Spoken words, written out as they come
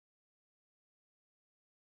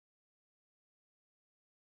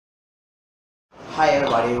Hi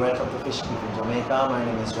everybody, welcome to Fish Keep in Jamaica. My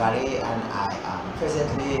name is Raliegh and I am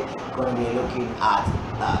presently going to be looking at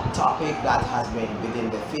a topic that has been within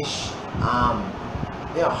the fish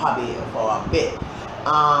hobby for a bit.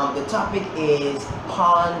 The topic is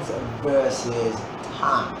ponds versus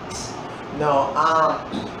tanks. Now,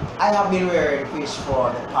 I have been rearing fish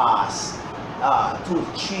for the past 2 to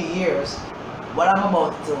 3 years. What I'm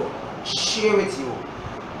about to share with you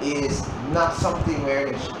is not something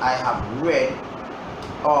which I have read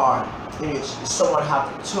or in which someone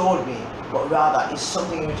have told me, but rather it's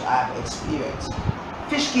something which I have experienced.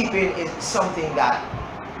 Fish keeping is something that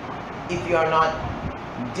if you are not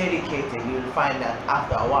dedicated, you'll find that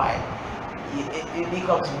after a while it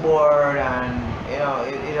becomes bored and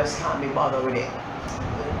you just can't be bothered with it.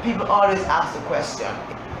 People always ask the question,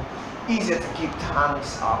 easier to keep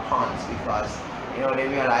tanks or ponds, because they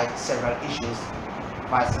realize several issues,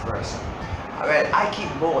 vice versa. Well, I keep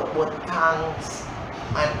both tanks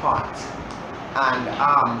and ponds, and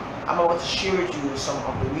I'm about to share with you some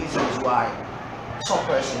of the reasons why some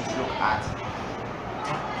persons look at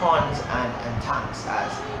ponds and tanks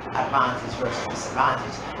as advantage versus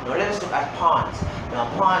disadvantage. Now let's look at ponds. Now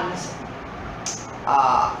ponds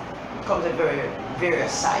comes in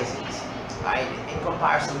various sizes, right? In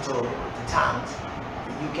comparison to the tanks,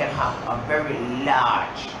 you can have a very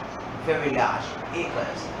large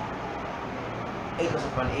acres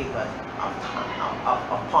upon acres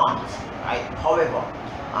of ponds, right? However,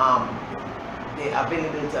 the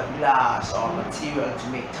availability of glass or material to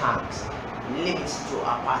make tanks limits to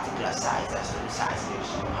a particular size as to the size which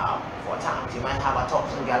you have for tanks. You might have a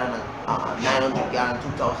 1,000 gallon, 900 gallon,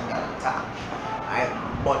 2,000 gallon tank, right?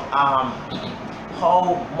 But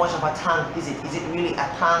how much of a tank is it? Is it really a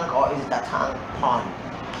tank or is it a tank pond?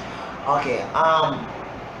 Okay,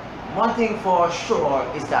 one thing for sure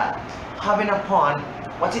is that having a pond,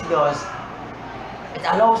 what it does, it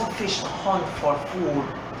allows the fish to hunt for food,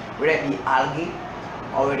 whether it be algae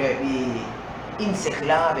or whether it be insect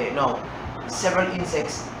larvae. Now, several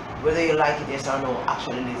insects, whether you like it yes or no,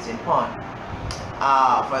 actually lives in pond.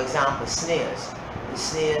 For example, snails. The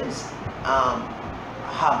snails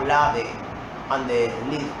have larvae on the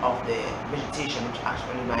leaf of the vegetation which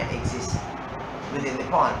actually might exist within the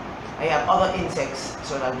pond. I have other insects,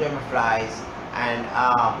 such as dragonflies and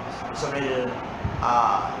some little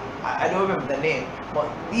I don't remember the name, but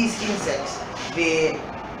these insects, they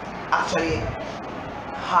actually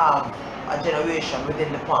have a generation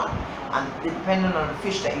within the pond, and depending on the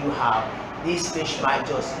fish that you have, these fish might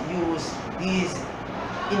just use these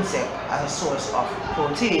insects as a source of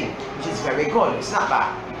protein, which is very good. It's not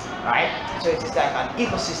bad, right? So it is like an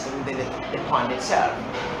ecosystem within the pond itself.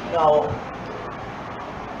 Now,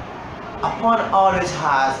 a pond always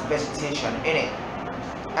has vegetation in it,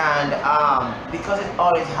 and because it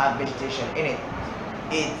always has vegetation in it,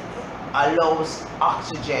 it allows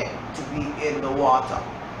oxygen to be in the water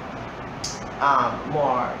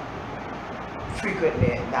more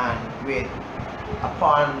frequently than with a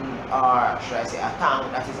pond, or should I say a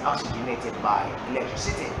tank that is oxygenated by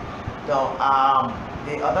electricity. So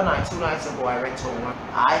the other night, 2 nights ago, I went home.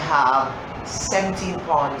 I have 17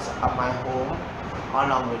 ponds at my home,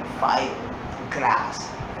 along with 5 glass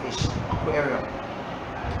fish aquarium.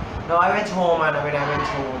 Now I went home, and when I went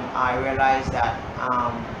home, I realized that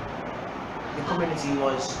the community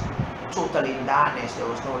was totally in darkness. There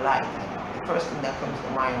was no light. And the first thing that comes to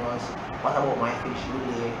mind was, what about my fish? Will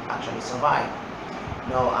they actually survive?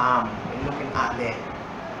 Now, in looking at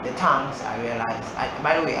the tanks, I realized,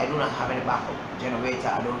 by the way, I do not have any backup generator.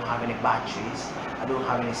 I don't have any batteries. I don't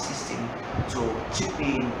have any system to chip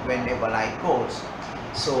in whenever light goes.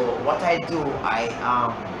 So what I do, I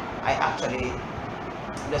actually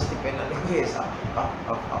just depend on the grace of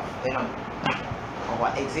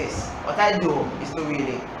what exists. What I do is to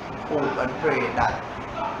really hope and pray that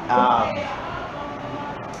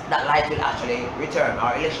that light will actually return,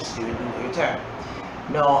 or electricity will return.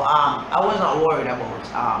 No, I was not worried about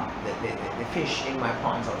the fish in my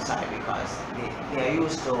ponds outside, because they are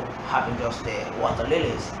used to having just the water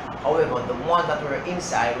lilies. However, the ones that were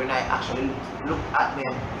inside, when I actually looked at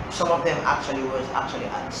them, some of them actually was at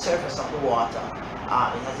the surface of the water.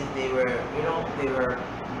 It's as if they were, they were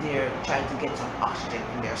there trying to get some oxygen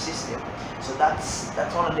in their system. So that's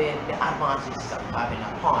one of the advantages of having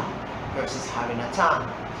a pond versus having a tank.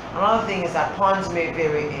 Another thing is that ponds may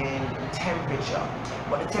vary in temperature,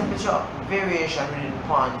 but the temperature variation within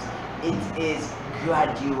ponds, it is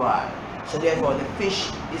gradual. So therefore, the fish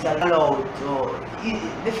is allowed to,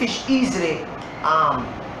 the fish easily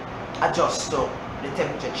adjust to the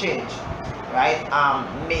temperature change. right?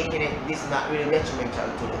 Making it this not really detrimental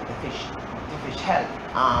to the fish health.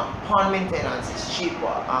 Pond maintenance is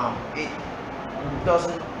cheaper. It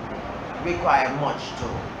doesn't require much to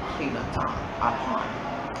clean a pond.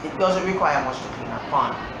 It doesn't require much to clean a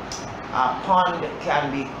pond. A pond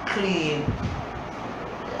can be cleaned.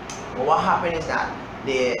 But what happens is that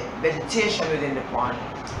the vegetation within the pond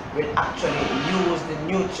will actually use the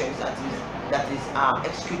nutrients that is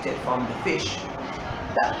excreted from the fish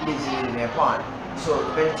that lives in their pond. So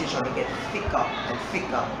the vegetation will get thicker and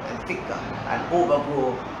thicker and thicker and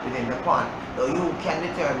overgrow within the pond. So you can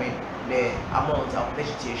determine the amount of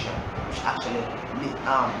vegetation which actually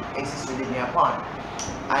exists within your pond,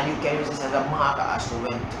 and you can use this as a marker as to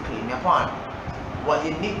when to clean your pond. What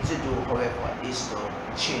you need to do, however, is to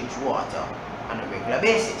change water on a regular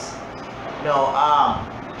basis. Now,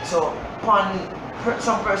 so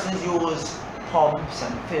some persons use pumps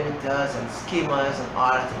and filters and skimmers and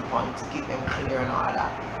all that in pond to keep them clear and all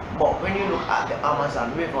that. But when you look at the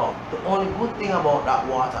Amazon River, the only good thing about that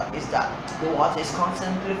water is that the water is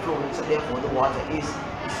constantly flowing, so therefore the water is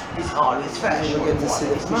always fresh. You get to see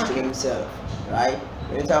the fish to themselves, right?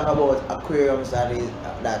 When you talk about aquariums that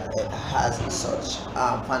has such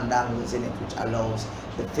fandangles in it, which allows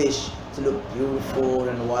the fish to look beautiful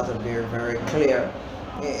and the water very, very clear.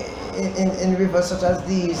 In rivers such as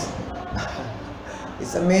these,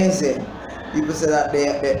 it's amazing. People say that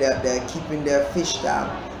they're keeping their fish down,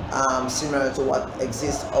 similar to what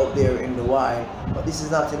exists out there in the wild. But this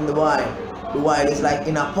is not in the wild. The wild is like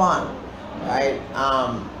in a pond, right?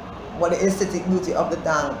 But the aesthetic beauty of the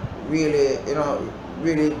tank really,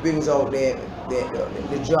 really brings out the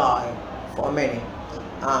joy for many.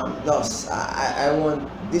 Thus, I won't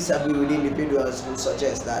disagree with individuals who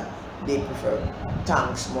suggest that they prefer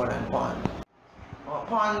tanks more than pond.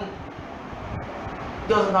 Pond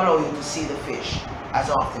doesn't allow you to see the fish as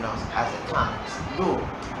often as the tanks do.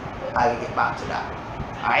 I will get back to that.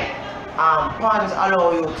 Alright? Ponds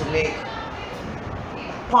allow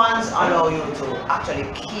you to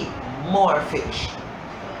actually keep more fish.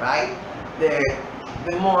 Right? The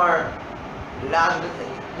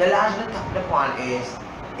larger the pond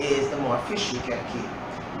is the more fish you can keep.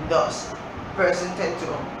 Thus, persons tend to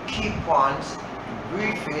keep ponds,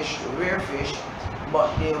 breed fish, rear fish,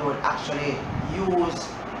 but they would actually use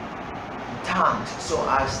tanks so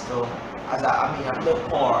as to look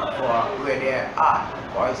for where they're at.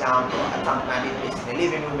 For example, a tank might be placed in the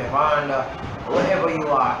living room, a veranda, or wherever you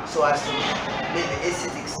are, so as to make the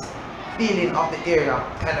aesthetics feeling of the area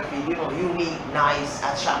kind of feel, unique, nice,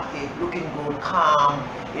 attractive, looking good, calm.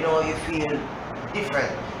 You feel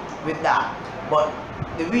different with that. But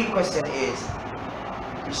the real question is,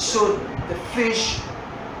 should the fish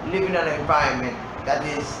live in an environment that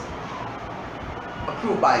is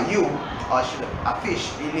approved by you, or should a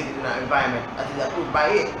fish be living in an environment that is approved by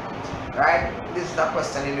it? Right? This is a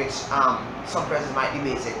question in which some persons might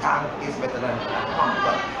debate, say tank is better than pond,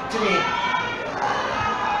 but to me,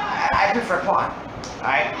 I prefer pond.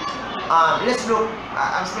 Right? Let's look.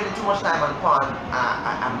 I'm spending too much time on pond.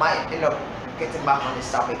 I might end up getting back on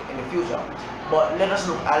this topic in the future, but let us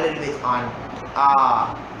look a little bit on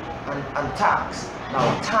tanks.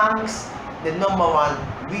 Now, tanks, the number one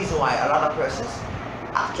reason why a lot of persons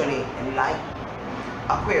actually like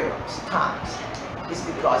aquariums, tanks, is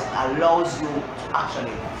because it allows you to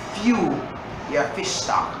actually fuel your fish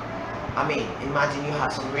stock. I mean, imagine you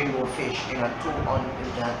have some rainbow fish in a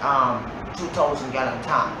 2,000 gallon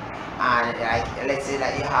tank, and let's say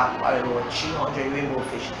that you have 300 rainbow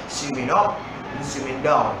fish swimming up, swimming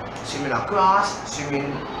down, swimming across,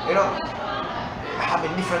 swimming,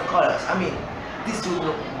 having different colors. I mean, this will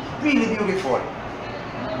look really beautiful.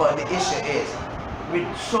 But the issue is, with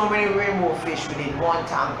so many rainbow fish within one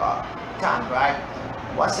tank, right?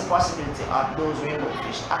 What's the possibility of those rainbow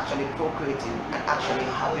fish actually procreating and actually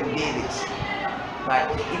having babies? Right?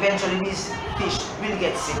 Eventually these fish will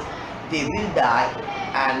get sick, they will die,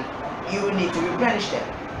 and you will need to replenish them.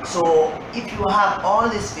 So if you have all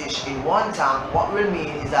these fish in one tank, what will mean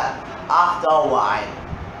is that after a while,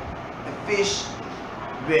 the fish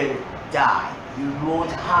will die. You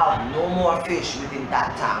won't have no more fish within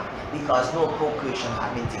that tank because no procreation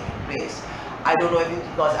has been taking place. I don't know if it's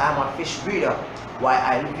because I'm a fish breeder why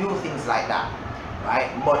I view things like that, right?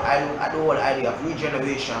 But I look at the whole idea of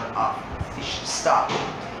regeneration of fish stock.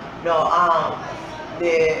 Now,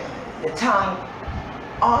 the tank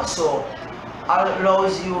also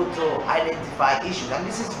allows you to identify issues, and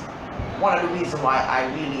this is one of the reasons why I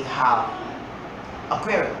really have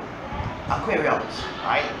aquariums,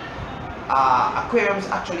 right? Aquariums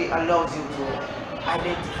actually allows you to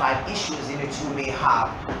identify issues in which you may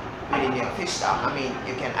have within your fish stock. I mean,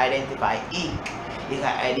 you can identify ink, you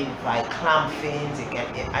can identify clam fins, you can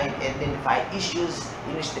identify issues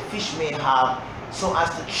in which the fish may have, so as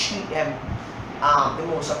to treat them the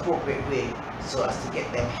most appropriate way, so as to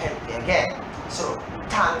get them healthy again. So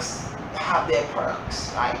tanks have their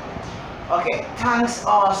perks, right? Okay, tanks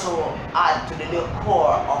also add to the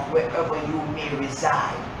decor of wherever you may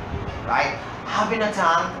reside, right? Having a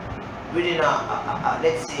tank within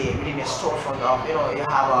let's say within a storefront of, you know, you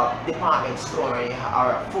have a department store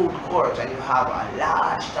or a food court and you have a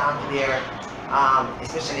large tank there,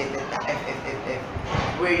 especially if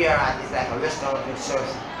where you're at is like a restaurant which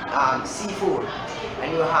serves seafood,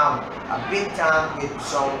 and you have a big tank with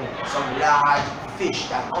some large fish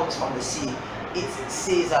that comes from the sea. It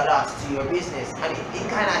says a lot to your business, and it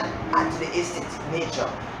kind of adds to the aesthetic nature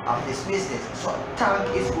of this business. So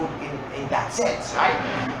tank is good in that sense, right?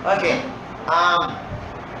 Okay,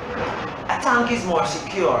 a tank is more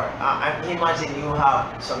secure. I imagine you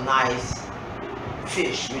have some nice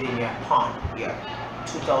fish within your pond, your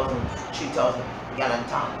 2,000, 3,000 gallon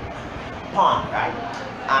tank pond, right?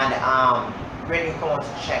 And when you come out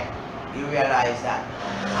to check, you realize that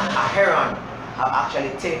a heron have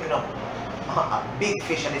actually taken up a big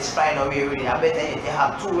fish and it's flying away really. I bet they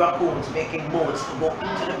have 2 raccoons making boats to go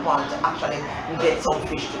into the pond to actually get some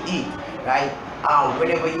fish to eat, right?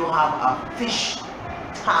 Whenever you have a fish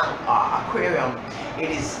tank or aquarium, it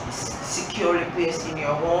is securely placed in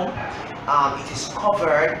your home. It is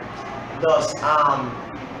covered, thus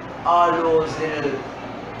all those little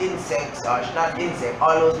insects, or not insects,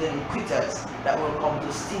 all those little critters that will come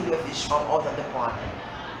to steal your fish from out of the pond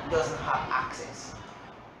doesn't have access.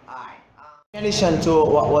 Alright. In addition to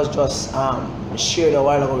what was just shared a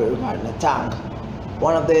while ago regarding the tank,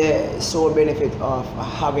 one of the sole benefits of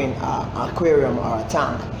having an aquarium or a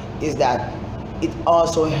tank is that it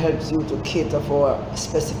also helps you to cater for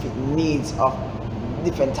specific needs of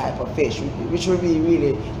different type of fish, which will be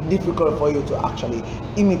really difficult for you to actually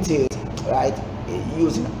imitate, right,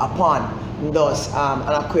 using a pond. Thus an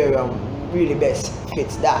aquarium really best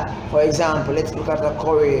fits that. For example, let's look at a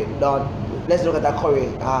curry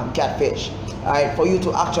catfish. Right, for you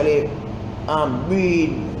to actually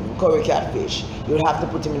breed curry catfish, you'll have to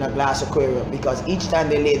put them in a glass aquarium, because each time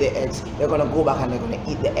they lay the eggs, they're going to go back and they're going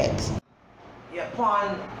to eat the eggs. Your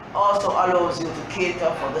pond also allows you to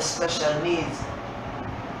cater for the special needs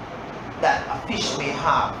that a fish may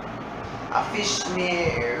have. A fish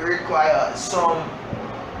may require some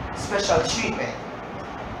special treatment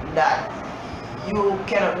that you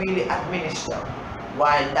cannot really administer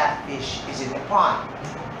while that fish is in the pond.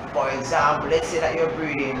 For example, let's say that you're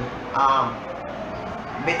breeding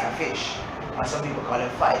betta fish, or some people call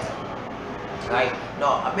it fighter. Right?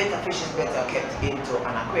 Now, a betta fish is better kept into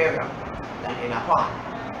an aquarium than in a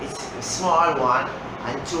pond. It's a small one,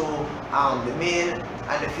 and two, the male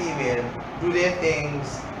and the female do their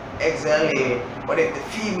things, eggs are laid, but if the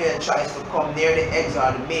female tries to come near the eggs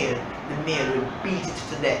or the male will beat it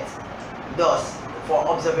to death. Thus, for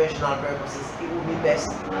observational purposes, it would be best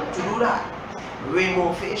to do that.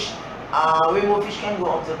 Rainbow fish can go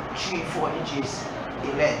up to 3-4 inches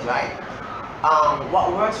in length, right?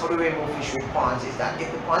 What works for the rainbow fish with ponds is that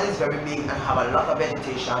if the pond is very big and have a lot of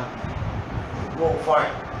vegetation, go for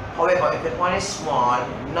it. However, if the pond is small,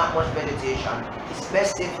 not much vegetation, it's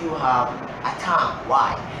best if you have a tank.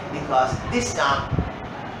 Why? Because this tank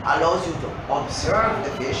allows you to observe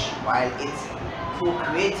the fish while it's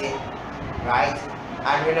procreating, right?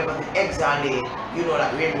 And whenever the eggs are laid, you know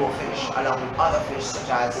that rainbow fish, along with other fish such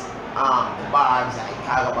as the barbs, like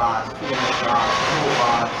tiger barbs, pyramid barbs, blue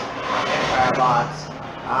barbs, empire barbs,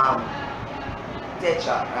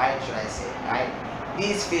 tetra, right? Should I say, right?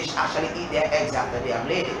 These fish actually eat their eggs after they have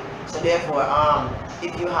laid it. So therefore,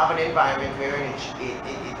 if you have an environment where it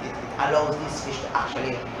allows these fish to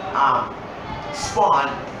actually spawn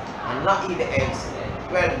and not eat the eggs,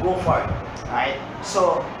 well, go for it, right?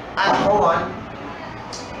 So, and for one,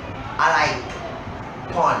 I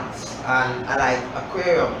like ponds and I like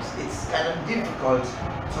aquariums. It's kind of difficult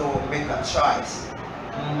to make a choice,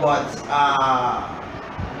 but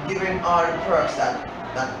given all the perks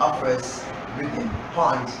that offers within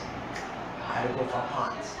ponds, I will go for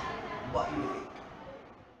ponds. What do you think?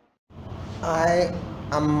 I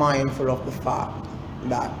am mindful of the fact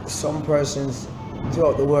that some persons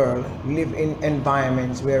throughout the world live in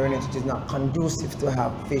environments wherein it is not conducive to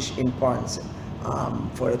have fish in ponds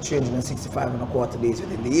for the 365.25 days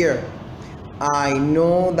within the year. I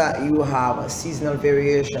know that you have a seasonal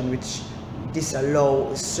variation which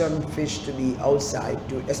disallow certain fish to be outside,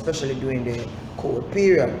 especially during the cold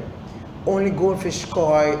period. Only goldfish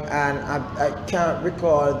koi, and I can't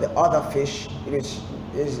recall the other fish which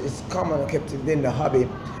is common or kept within the hobby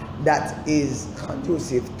that is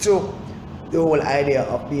conducive to the whole idea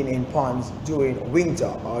of being in ponds during winter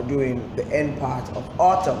or during the end part of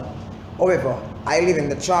autumn. However, I live in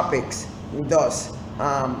the tropics, thus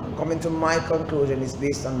coming to my conclusion is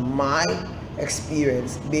based on my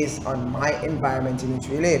experience, based on my environment in which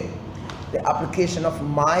we live. The application of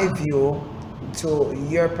my view to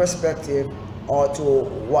your perspective or to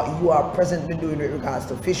what you are presently doing with regards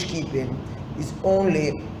to fish keeping is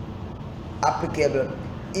only applicable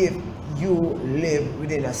if you live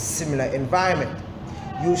within a similar environment.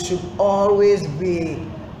 You should always weigh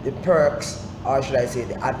the perks, or should I say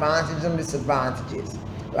the advantages and disadvantages,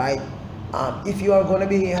 right? If you are going to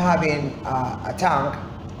be having a tank,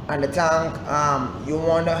 and the tank you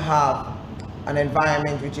want to have an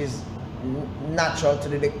environment which is natural to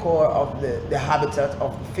the decor of the habitat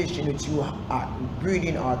of the fish in which you are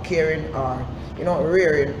breeding or caring or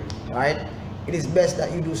rearing, right? It is best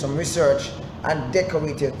that you do some research and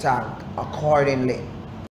decorate your tank accordingly.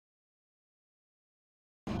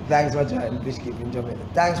 Thanks for joining Fish Keeping Jamaica.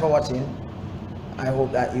 Thanks for watching. I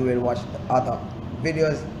hope that you will watch the other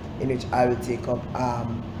videos in which I will take up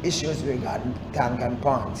issues regarding tank and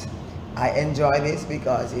ponds. I enjoy this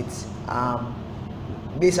because it's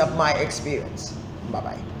based on my experience. Bye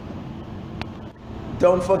bye.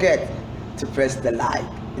 Don't forget to press the like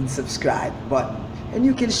and subscribe button, and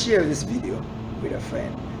you can share this video with a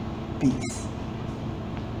friend. Peace.